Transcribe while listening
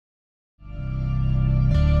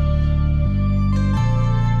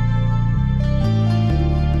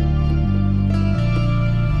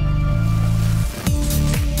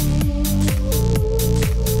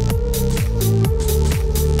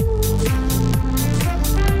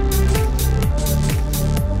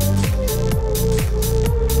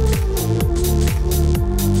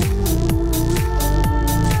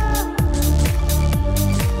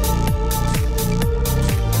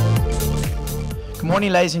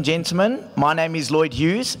morning, ladies and gentlemen. My name is Lloyd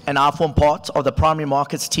Hughes, and I form part of the primary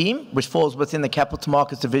markets team, which falls within the capital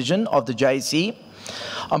markets division of the JSE.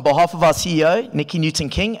 On behalf of our CEO, Nikki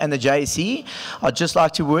Newton-King, and the JSE, I'd just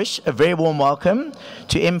like to wish a very warm welcome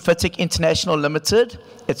to M-FiTEC International Limited,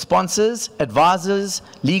 its sponsors, advisors,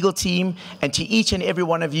 legal team, and to each and every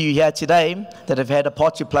one of you here today that have had a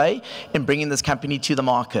part to play in bringing this company to the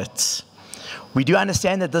market. We do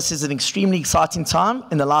understand that this is an extremely exciting time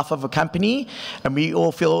in the life of a company, and we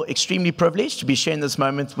all feel extremely privileged to be sharing this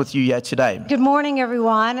moment with you here today. Good morning,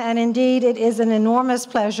 everyone, and indeed it is an enormous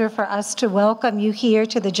pleasure for us to welcome you here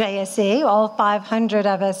to the JSE, all 500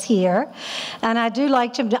 of us here. And I do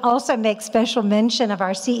like to also make special mention of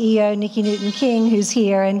our CEO, Nikki Newton-King, who's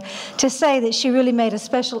here, and to say that she really made a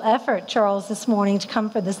special effort, Charles, this morning to come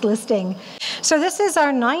for this listing. So this is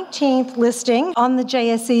our 19th listing on the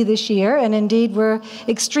JSE this year, and indeed we're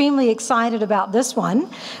extremely excited about this one.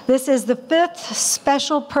 This is the 5th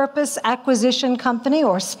Special Purpose Acquisition Company,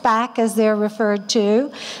 or SPAC as they're referred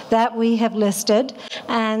to, that we have listed.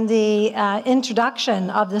 And the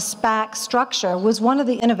introduction of the SPAC structure was one of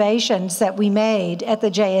the innovations that we made at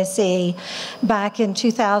the JSE back in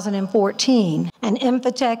 2014. And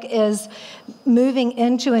M-FiTEC is moving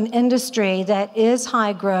into an industry that is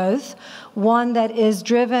high growth, one that is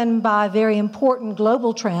driven by very important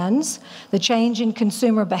global trends, the change in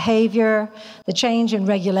consumer behavior, the change in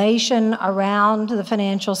regulation around the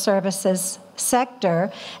financial services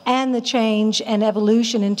sector, and the change and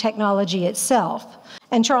evolution in technology itself.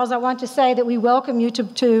 And Charles, I want to say that we welcome you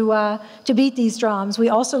to beat these drums. We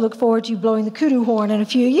also look forward to you blowing the kudu horn in a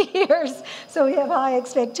few years, so we have high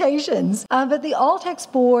expectations. But the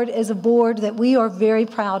AltX board is a board that we are very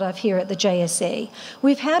proud of here at the JSE.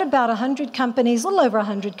 We've had about 100 companies, a little over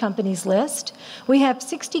 100 companies list. We have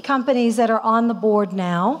 60 companies that are on the board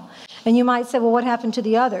now. And you might say, well, what happened to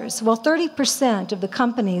the others? Well, 30% of the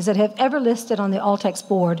companies that have ever listed on the AltX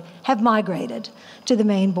board have migrated to the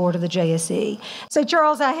main board of the JSE. So,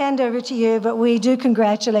 Charles, I hand over to you, but we do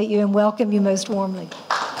congratulate you and welcome you most warmly.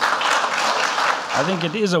 I think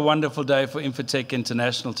it is a wonderful day for M-FiTEC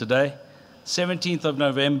International today, 17th of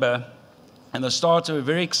November, and the start of a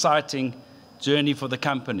very exciting journey for the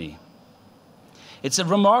company. It's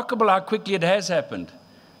remarkable how quickly it has happened.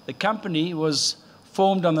 The company was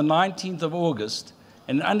formed on the 19th of August,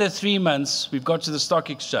 and in under 3 months, we've got to the stock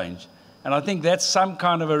exchange. And I think that's some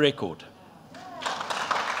kind of a record.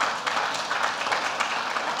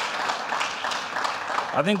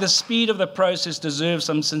 I think the speed of the process deserves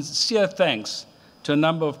some sincere thanks to a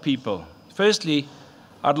number of people. Firstly,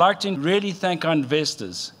 I'd like to really thank our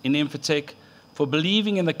investors in M-FiTEC for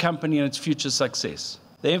believing in the company and its future success.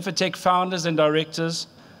 The M-FiTEC founders and directors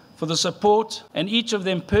for the support, and each of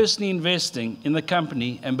them personally investing in the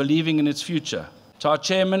company and believing in its future. To our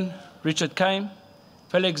chairman, Richard Kame,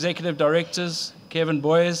 fellow executive directors, Kevin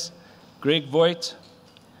Boyes, Greg Voigt,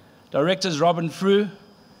 directors Robin Frew,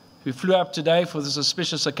 who flew up today for this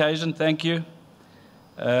auspicious occasion, thank you,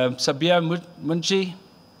 Sabia Munchi,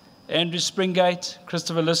 Andrew Springate,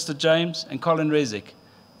 Christopher Lister-James, and Colin Rezick.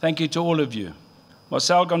 Thank you to all of you.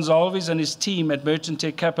 Marcel Gonzalez and his team at Merchant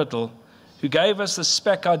Tech Capital, who gave us the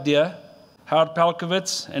SPAC idea, Howard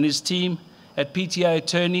Palkowitz and his team at PTA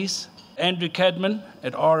Attorneys, Andrew Cadman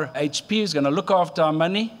at RHP, who's going to look after our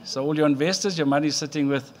money. So all your investors, your money's sitting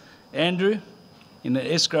with Andrew in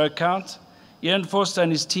the escrow account. Ian Forster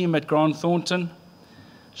and his team at Grant Thornton.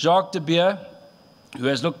 Jacques de Beer, who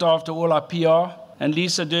has looked after all our PR, and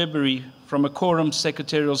Lisa Derbury from Acorum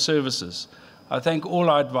Secretarial Services. I thank all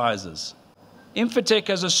our advisors. M-FiTEC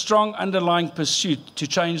has a strong underlying pursuit to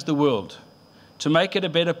change the world, to make it a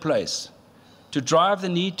better place, to drive the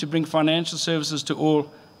need to bring financial services to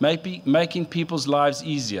all, making people's lives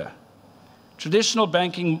easier. Traditional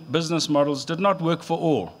banking business models did not work for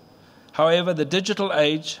all. However, the digital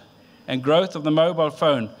age and growth of the mobile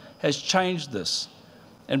phone has changed this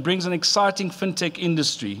and brings an exciting fintech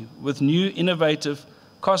industry with new, innovative,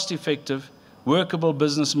 cost-effective, workable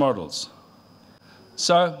business models.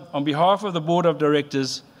 So, on behalf of the Board of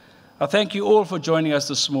Directors, I thank you all for joining us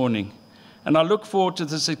this morning, and I look forward to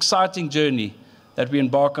this exciting journey that we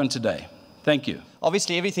embark on today. Thank you.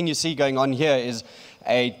 Obviously, everything you see going on here is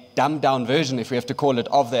a dumbed-down version, if we have to call it,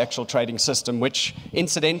 of the actual trading system, which,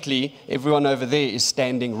 incidentally, everyone over there is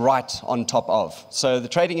standing right on top of. So the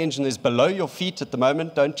trading engine is below your feet at the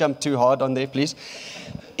moment. Don't jump too hard on there, please.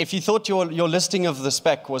 If you thought your listing of the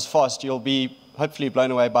spec was fast, you'll be hopefully blown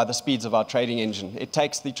away by the speeds of our trading engine. It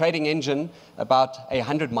takes the trading engine about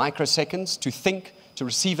 100 microseconds to think, to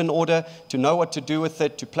receive an order, to know what to do with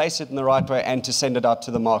it, to place it in the right way, and to send it out to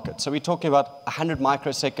the market. So we're talking about 100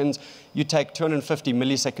 microseconds. You take 250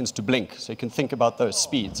 milliseconds to blink. So you can think about those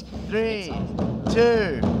speeds. 3,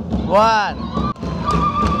 2, 1.